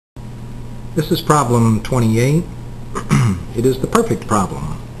This is problem 28. It is the perfect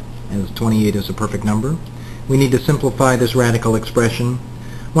problem, as 28 is a perfect number. We need to simplify this radical expression.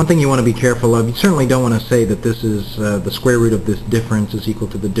 One thing you want to be careful of, you certainly don't want to say that this is the square root of this difference is equal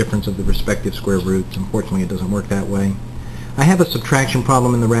to the difference of the respective square roots. Unfortunately, it doesn't work that way. I have a subtraction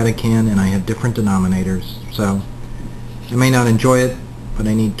problem in the radicand, and I have different denominators, so I may not enjoy it, but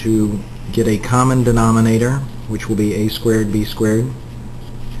I need to get a common denominator, which will be a squared b squared.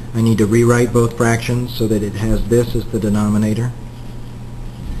 I need to rewrite both fractions so that it has this as the denominator.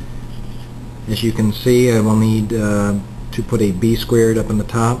 As you can see, I will need to put a b squared up in the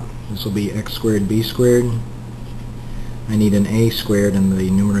top. This will be x squared b squared. I need an a squared in the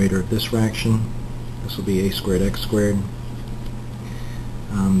numerator of this fraction. This will be a squared x squared.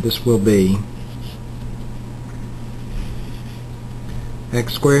 This will be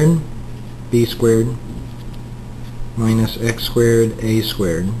x squared b squared minus x squared a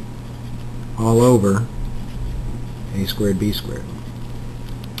squared all over a squared b squared.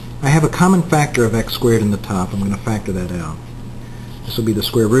 I have a common factor of x squared in the top. I'm going to factor that out. This will be the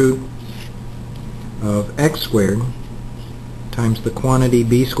square root of x squared times the quantity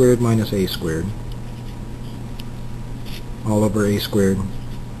b squared minus a squared all over a squared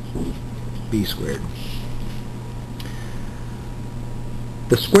b squared.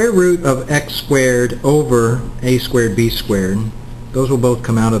 The square root of x squared over a squared b squared, those will both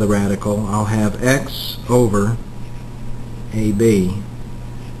come out of the radical. I'll have x over ab,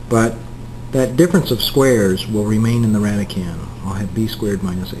 but that difference of squares will remain in the radicand. I'll have b squared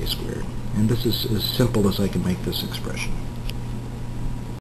minus a squared. And this is as simple as I can make this expression.